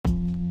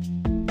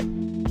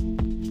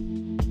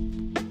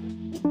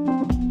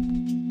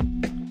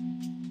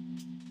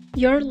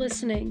You're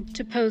listening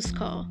to Post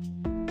Call,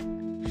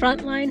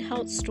 Frontline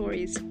Health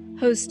Stories,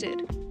 hosted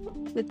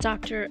with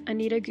Dr.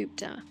 Anita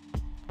Gupta.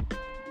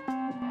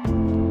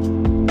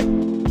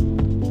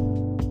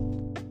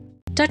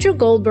 Dr.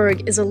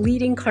 Goldberg is a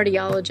leading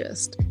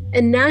cardiologist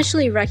and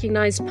nationally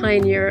recognized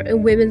pioneer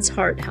in women's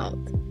heart health.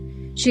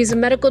 She is a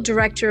medical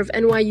director of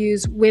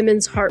NYU's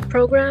Women's Heart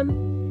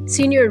Program,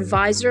 senior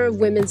advisor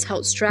of Women's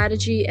Health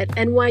Strategy at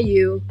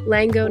NYU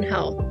Langone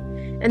Health,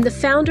 and the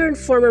founder and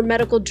former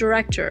medical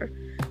director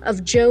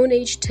of Joan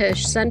H.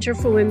 Tisch Center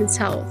for Women's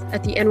Health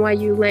at the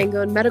NYU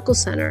Langone Medical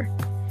Center,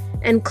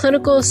 and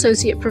clinical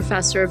associate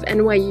professor of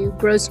NYU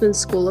Grossman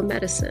School of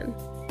Medicine.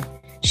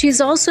 She is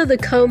also the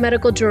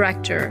co-medical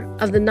director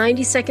of the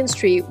 92nd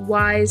Street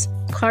WISE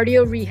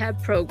Cardio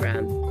Rehab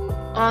Program,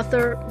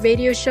 author,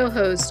 radio show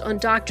host on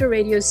Dr.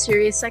 Radio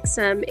Sirius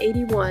XM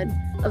 81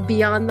 of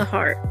Beyond the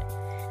Heart,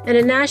 and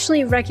a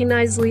nationally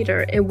recognized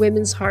leader in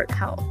women's heart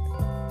health.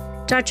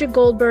 Dr.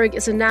 Goldberg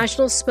is a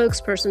national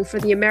spokesperson for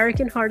the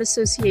American Heart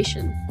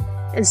Association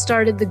and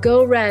started the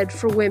Go Red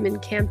for Women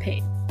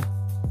campaign.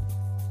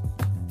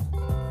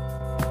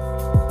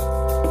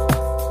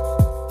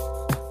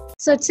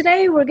 So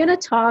today we're going to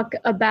talk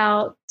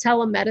about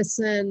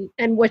telemedicine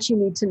and what you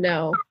need to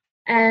know.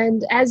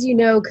 And as you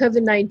know,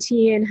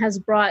 COVID-19 has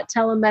brought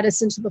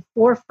telemedicine to the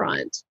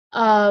forefront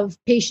of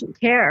patient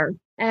care.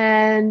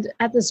 And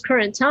at this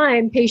current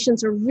time,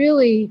 patients are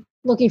really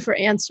looking for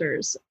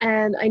answers.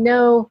 And I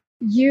know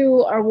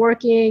you are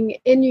working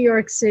in New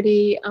York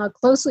City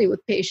closely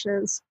with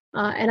patients.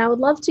 And I would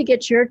love to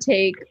get your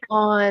take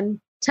on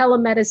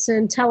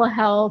telemedicine,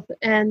 telehealth,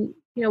 and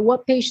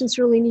what patients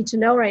really need to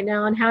know right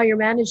now and how you're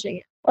managing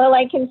it. Well,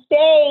 I can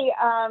say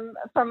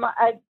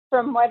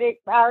from what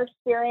our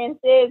experience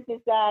is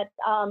that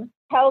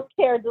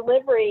healthcare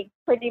delivery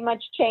pretty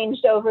much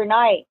changed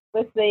overnight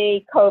with the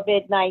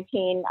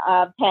COVID-19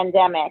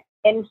 pandemic.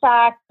 In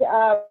fact,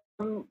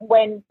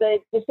 when the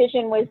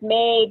decision was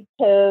made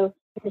to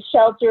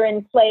shelter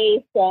in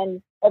place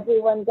and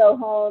everyone go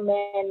home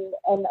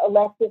and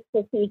elective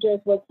procedures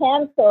were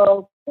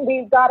canceled,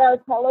 we got our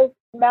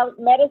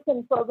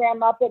telemedicine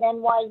program up at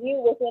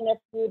NYU within a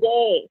few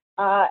days.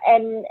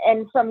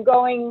 And from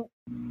going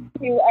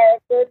to our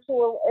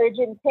virtual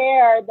urgent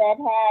care that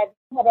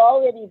had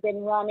already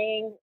been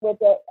running with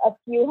a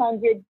few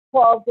hundred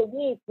calls a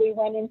week, we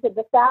went into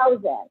the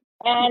thousands.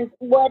 And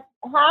what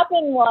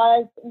happened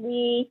was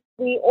we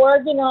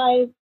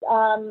organized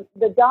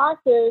the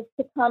doctors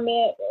to come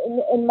in.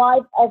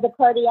 As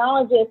a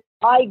cardiologist,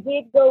 I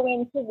did go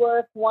into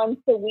work once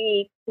a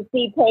week to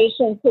see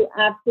patients who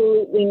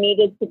absolutely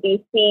needed to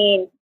be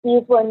seen.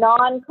 These were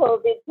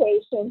non-COVID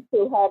patients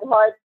who had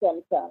heart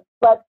symptoms.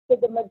 But for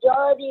the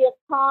majority of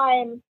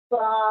time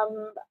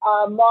from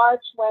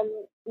March, when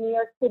New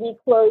York City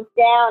closed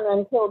down,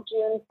 until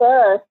June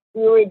 1st,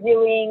 we were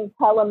doing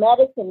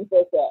telemedicine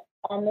visits.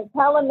 And the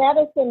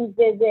telemedicine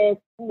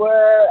visits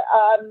were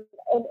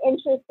an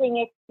interesting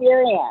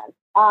experience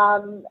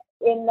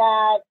in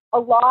that a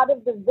lot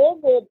of the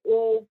visit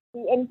is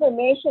the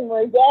information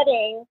we're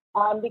getting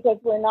because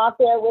we're not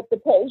there with the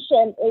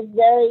patient is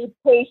very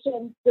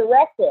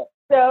patient-directed.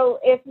 So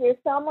if you're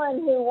someone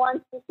who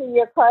wants to see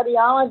your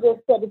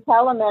cardiologist at a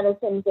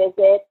telemedicine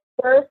visit,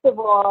 first of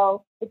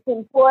all, it's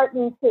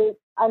important to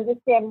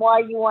understand why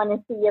you want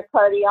to see your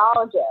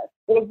cardiologist.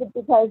 Is it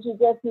because you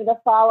just need a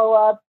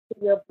follow-up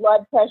to your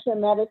blood pressure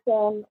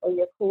medicine or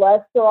your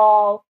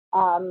cholesterol?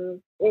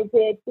 Is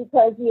it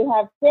because you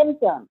have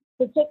symptoms,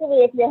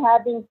 particularly if you're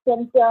having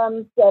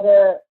symptoms that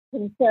are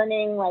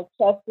concerning like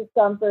chest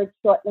discomfort,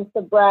 shortness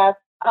of breath?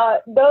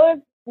 Those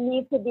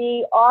need to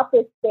be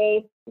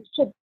office-based,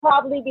 should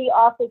probably be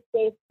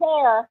office-based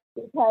care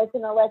because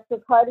an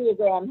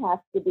electrocardiogram has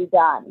to be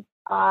done.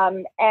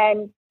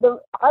 And the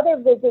other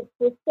visits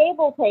for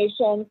stable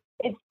patients,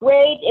 it's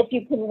great if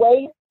you can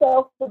weigh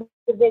yourself for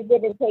the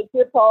visit and take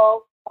your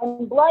pulse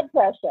and blood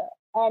pressure.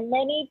 And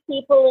many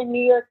people in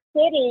New York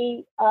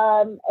City,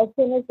 as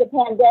soon as the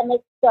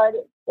pandemic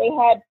started, they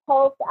had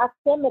pulse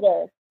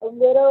oximeters, a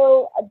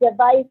little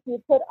device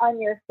you put on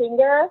your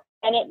finger,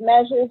 and it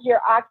measures your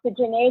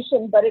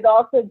oxygenation, but it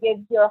also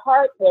gives your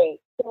heart rate.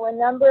 So a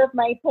number of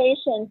my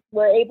patients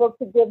were able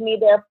to give me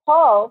their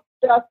pulse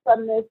just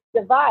from this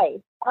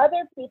device.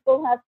 Other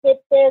people have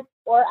Fitbits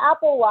or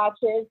Apple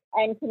Watches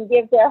and can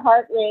give their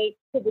heart rate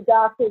to the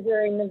doctor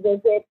during the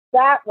visit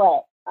that way.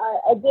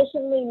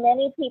 Additionally,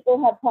 many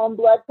people have home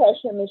blood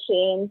pressure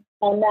machines,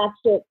 and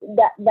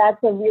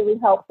that's a really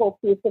helpful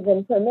piece of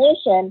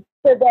information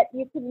so that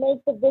you can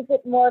make the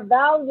visit more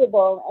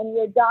valuable and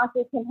your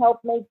doctor can help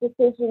make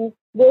decisions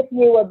with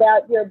you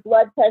about your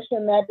blood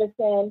pressure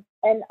medicine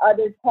and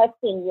other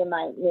testing you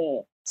might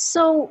need.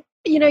 So,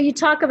 you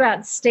talk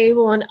about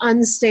stable and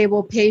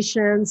unstable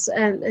patients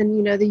and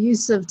the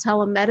use of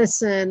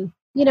telemedicine.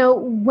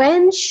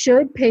 When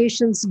should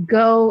patients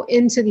go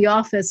into the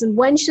office and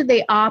when should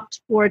they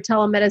opt for a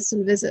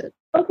telemedicine visit?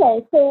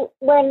 Okay, so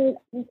when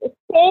a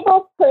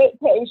stable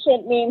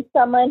patient means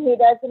someone who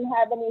doesn't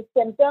have any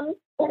symptoms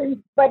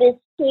but is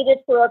treated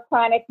for a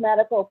chronic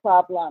medical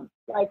problem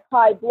like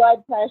high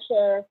blood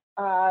pressure,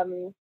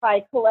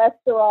 high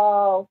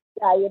cholesterol,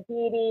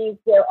 diabetes.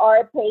 There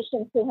are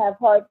patients who have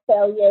heart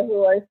failure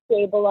who are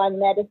stable on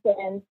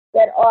medicines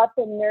that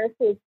often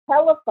nurses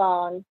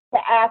telephone to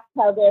ask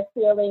how they're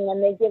feeling,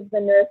 and they give the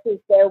nurses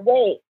their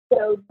weight.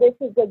 So this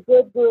is a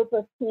good group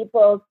of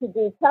people to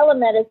do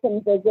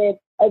telemedicine visits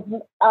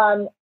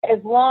as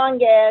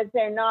long as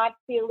they're not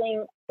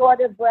feeling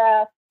short of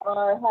breath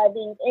or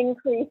having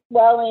increased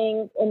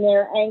swelling in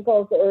their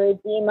ankles or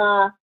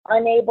edema,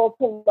 unable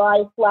to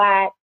lie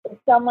flat. If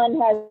someone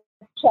has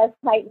chest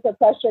tightness or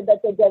pressure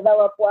that they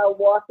develop while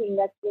walking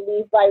that's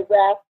relieved by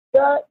rest,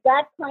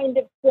 that kind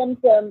of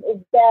symptom is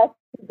best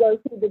to go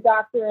to the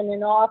doctor in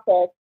an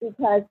office,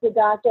 because the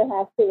doctor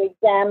has to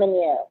examine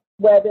you,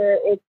 whether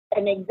it's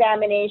an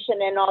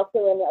examination and also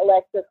an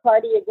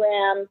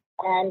electrocardiogram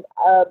and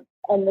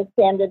the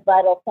standard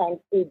vital signs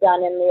be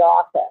done in the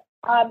office.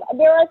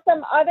 There are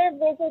some other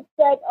visits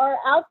that are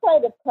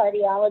outside of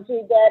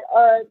cardiology that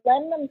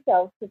lend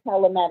themselves to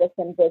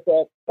telemedicine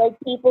visits, like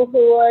people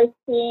who are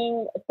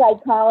seeing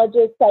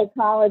psychologists,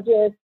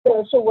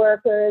 social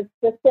workers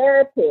for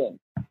therapy.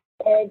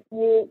 And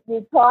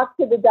you talk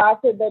to the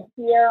doctor, but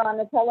here on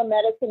a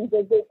telemedicine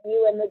visit,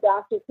 you and the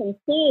doctor can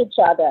see each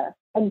other.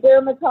 And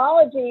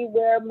dermatology,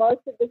 where most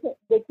of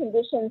the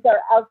conditions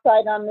are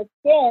outside on the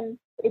skin,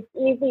 it's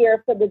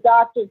easier for the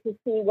doctor to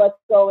see what's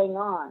going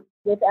on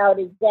without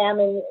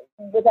needing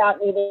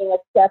a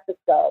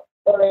stethoscope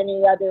or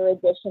any other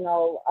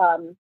additional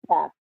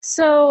tests.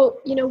 So,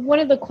 one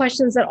of the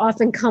questions that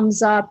often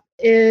comes up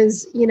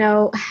is,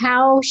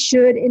 how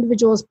should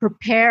individuals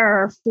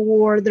prepare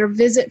for their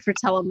visit for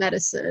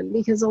telemedicine?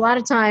 Because a lot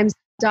of times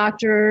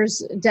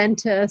doctors,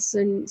 dentists,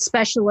 and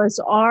specialists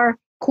are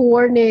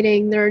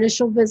coordinating their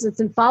initial visits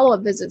and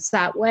follow-up visits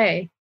that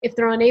way. If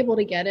they're unable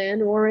to get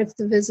in, or if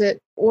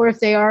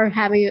they are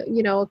having,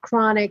 a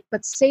chronic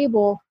but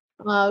stable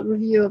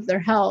review of their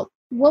health,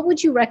 what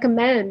would you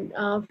recommend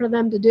for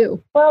them to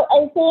do? Well,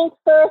 I think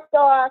first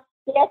off,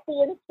 get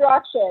the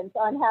instructions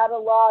on how to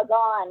log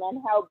on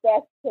and how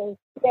best to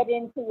get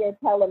into your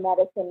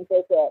telemedicine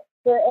visit.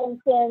 For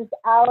instance,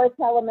 our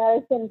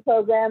telemedicine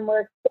program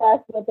works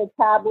best with a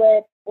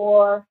tablet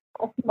or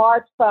a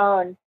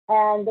smartphone,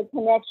 and the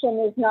connection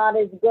is not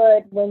as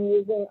good when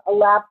using a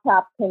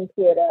laptop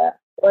computer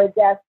or a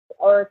desk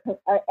or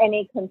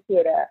any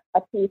computer,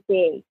 a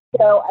PC.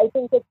 So I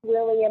think it's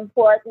really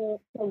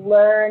important to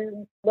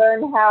learn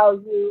how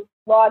you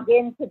log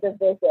into the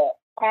visit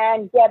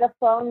and get a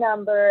phone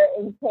number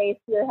in case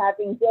you're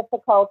having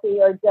difficulty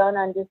or don't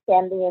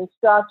understand the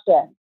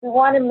instructions. You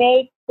want to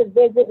make the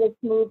visit as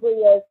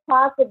smoothly as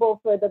possible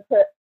for the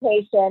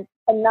patient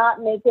and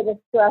not make it a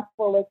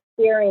stressful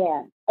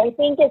experience. I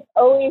think it's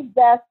always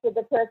best for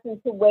the person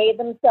to weigh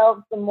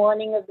themselves the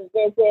morning of the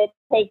visit,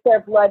 take their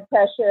blood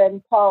pressure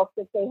and pulse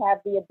if they have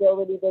the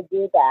ability to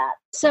do that.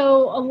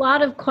 So a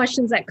lot of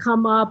questions that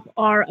come up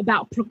are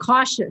about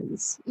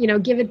precautions,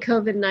 given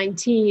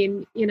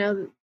COVID-19,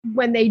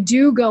 when they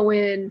do go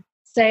in,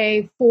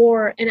 say,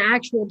 for an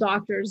actual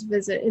doctor's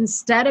visit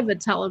instead of a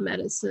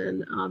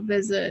telemedicine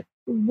visit,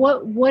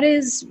 what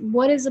is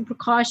the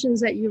precautions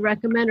that you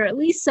recommend, or at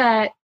least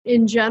that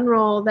in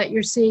general that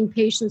you're seeing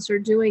patients are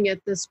doing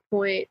at this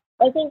point?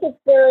 I think it's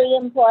very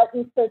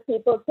important for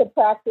people to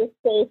practice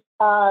safe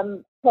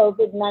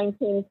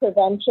COVID-19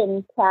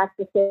 prevention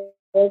practices,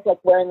 like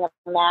wearing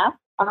a mask.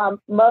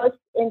 Most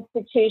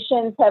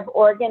institutions have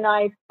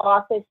organized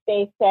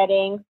office-based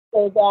settings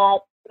so that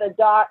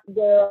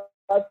there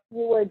are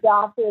fewer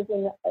doctors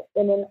in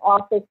an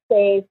office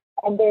space,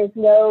 and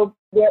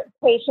their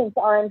patients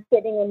aren't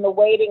sitting in the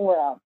waiting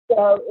room.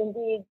 So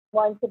indeed,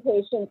 once the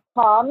patient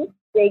comes,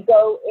 they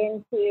go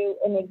into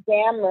an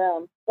exam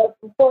room. But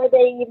before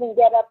they even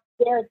get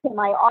upstairs to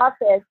my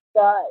office,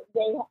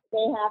 they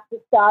have to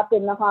stop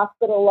in the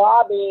hospital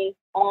lobby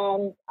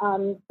and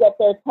get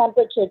their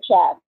temperature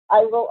checked.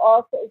 I will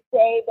also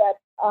say that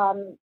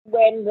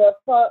when the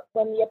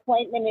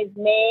appointment is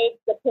made,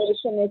 the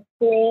patient is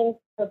screened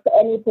for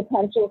any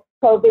potential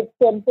COVID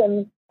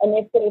symptoms, and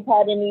if they've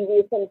had any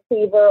recent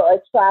fever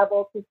or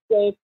travel to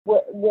states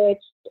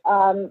which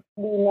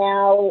we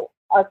now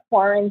are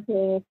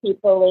quarantining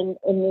people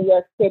in New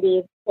York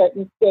City,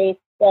 certain states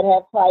that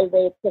have high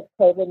rates of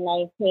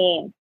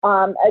COVID-19.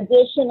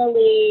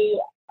 Additionally,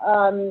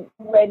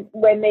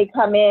 when they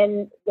come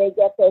in, they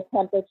get their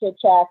temperature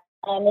checked.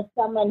 And if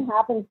someone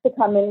happens to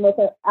come in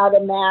without a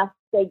mask,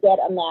 they get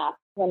a mask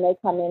when they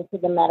come into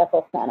the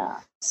medical center.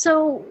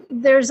 So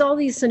there's all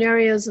these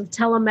scenarios of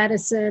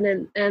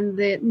telemedicine and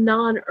the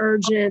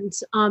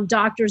non-urgent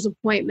doctor's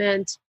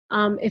appointment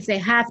if they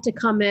have to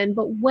come in.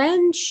 But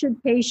when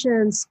should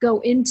patients go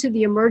into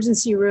the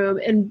emergency room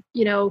and,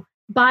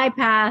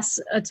 bypass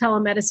a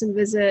telemedicine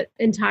visit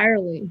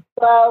entirely?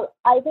 Well,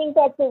 I think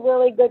that's a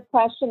really good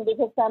question,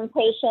 because some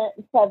people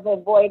have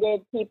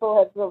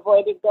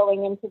avoided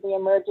going into the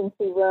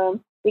emergency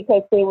room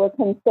because they were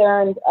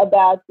concerned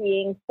about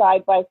being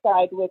side by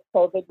side with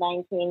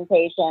COVID-19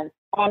 patients.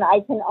 And I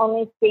can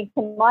only speak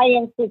to my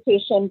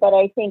institution, but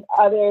I think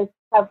others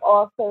have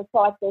also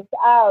thought this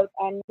out,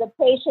 and the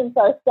patients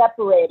are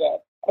separated.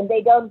 and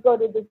they don't go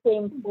to the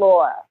same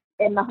floor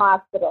in the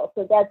hospital.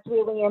 So that's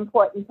really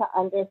important to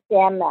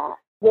understand that.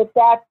 With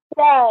that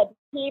said,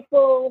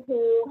 people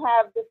who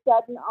have the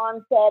sudden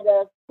onset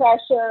of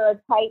pressure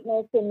or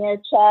tightness in their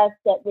chest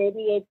that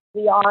radiates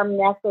the arm,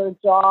 neck, or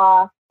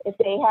jaw, if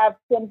they have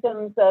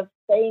symptoms of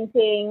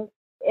fainting,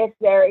 if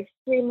they're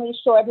extremely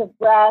short of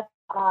breath,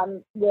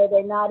 where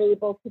they're not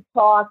able to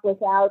talk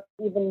without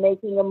even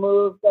making a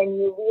move, then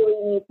you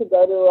really need to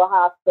go to a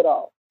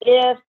hospital.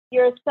 If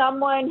you're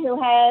someone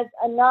who has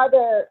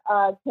another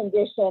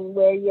condition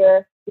where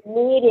you're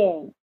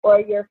bleeding or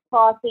you're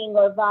coughing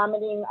or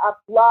vomiting up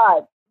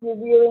blood, you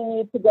really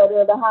need to go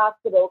to the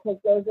hospital because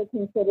those are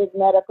considered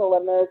medical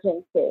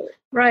emergencies.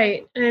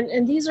 Right.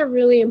 And these are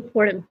really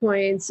important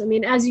points. I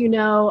mean, as you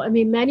know,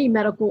 many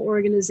medical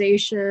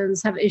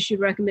organizations have issued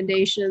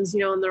recommendations,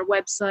 on their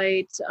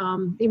website,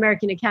 the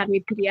American Academy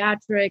of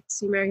Pediatrics,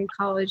 the American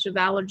College of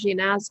Allergy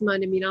and Asthma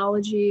and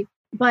Immunology.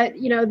 But,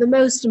 the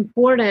most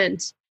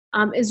important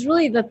is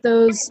really that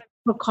those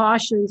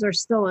precautions are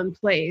still in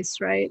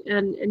place, right?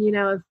 And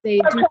if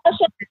they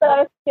precautions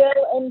are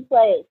still in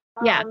place.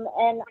 Yeah.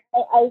 And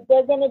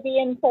they're going to be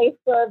in place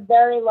for a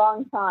very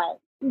long time.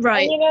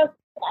 Right. And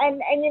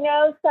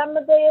some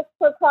of the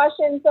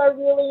precautions are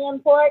really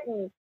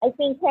important. I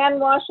think hand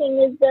washing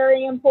is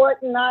very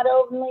important, not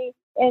only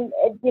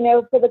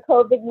for the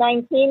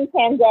COVID-19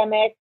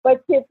 pandemic,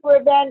 but to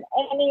prevent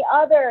any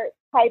other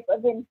type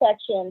of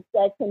infections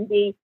that can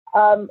be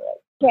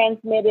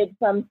transmitted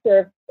from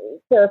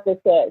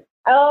surfaces.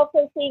 I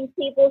also think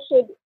people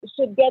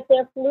should get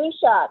their flu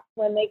shots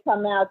when they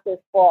come out this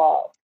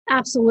fall.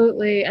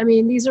 Absolutely.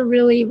 These are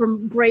really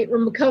great.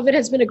 COVID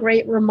has been a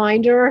great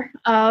reminder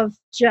of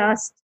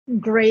just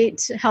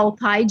great health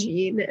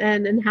hygiene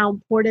and how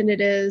important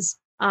it is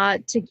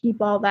to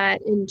keep all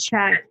that in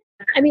check.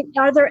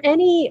 Are there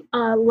any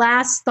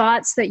last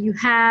thoughts that you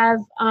have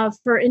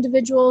for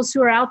individuals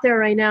who are out there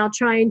right now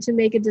trying to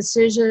make a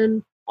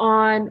decision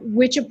on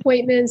which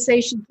appointments they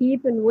should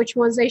keep and which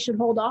ones they should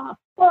hold off?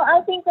 Well,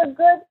 I think a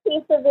good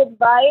piece of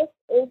advice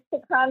is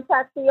to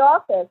contact the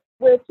office,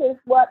 which is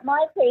what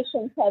my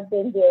patients have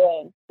been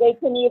doing. They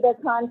can either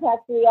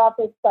contact the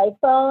office by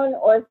phone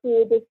or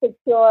through the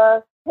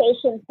secure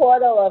patient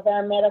portal of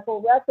our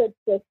medical records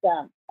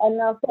system. And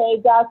they'll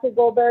say, Dr.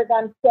 Goldberg,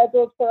 I'm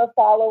scheduled for a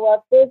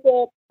follow-up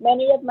visit.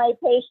 Many of my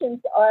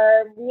patients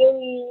are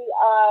really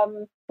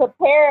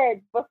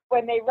prepared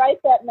when they write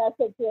that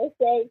message. They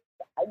say,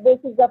 this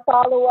is a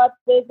follow-up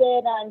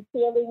visit. I'm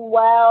feeling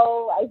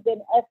well. I've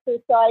been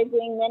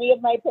exercising. Many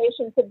of my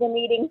patients have been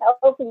eating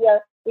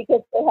healthier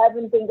because they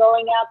haven't been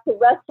going out to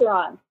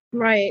restaurants.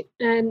 Right.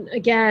 And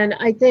again,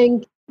 I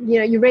think,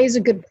 you raise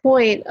a good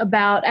point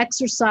about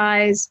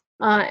exercise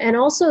and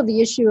also the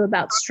issue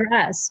about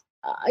stress.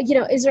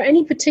 Is there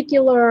any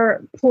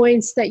particular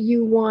points that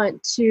you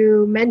want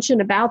to mention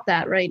about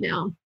that right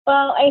now?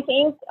 Well, I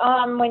think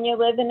when you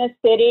live in a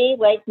city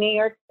like New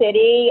York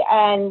City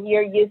and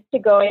you're used to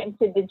going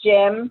to the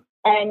gym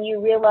and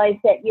you realize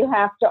that you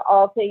have to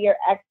alter your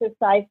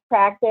exercise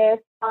practice,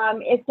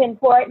 it's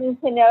important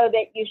to know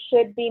that you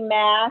should be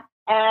masked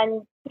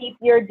and keep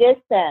your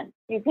distance.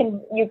 You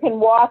can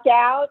walk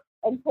out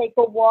and take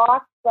a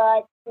walk,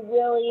 but you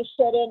really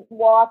shouldn't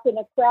walk in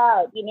a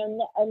crowd. In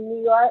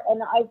New York,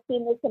 and I've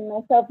seen this in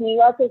myself, New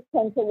Yorkers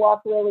tend to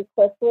walk really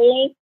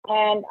quickly,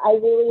 and I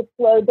really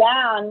slow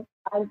down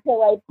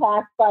until I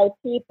pass by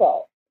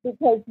people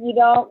because you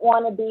don't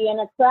want to be in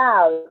a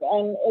crowd.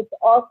 And it's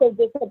also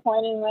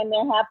disappointing when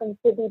there happens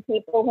to be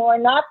people who are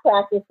not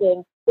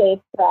practicing safe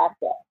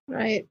practice.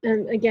 Right.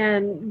 And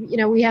again,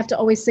 we have to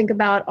always think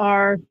about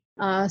our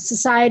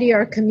society,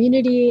 our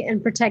community,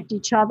 and protect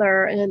each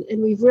other. And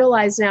we've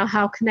realized now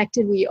how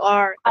connected we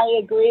are. I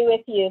agree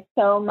with you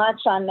so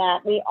much on that.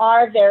 We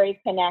are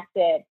very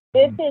connected.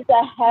 This is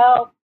a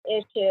health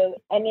issue,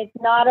 and it's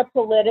not a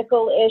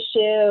political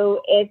issue.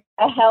 It's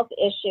a health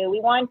issue.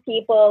 We want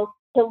people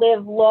to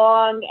live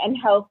long and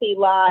healthy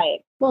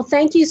lives. Well,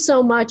 thank you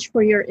so much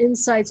for your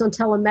insights on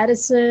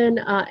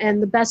telemedicine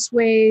and the best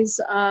ways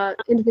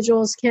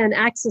individuals can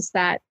access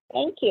that.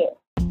 Thank you.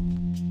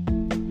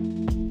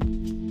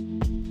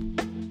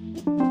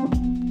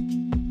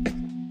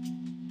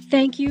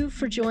 Thank you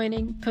for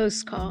joining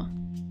Post Call.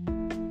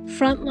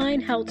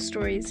 Frontline Health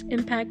Stories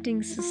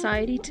Impacting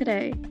Society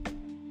Today,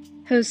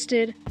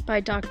 hosted by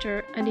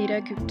Dr.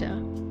 Anita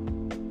Gupta.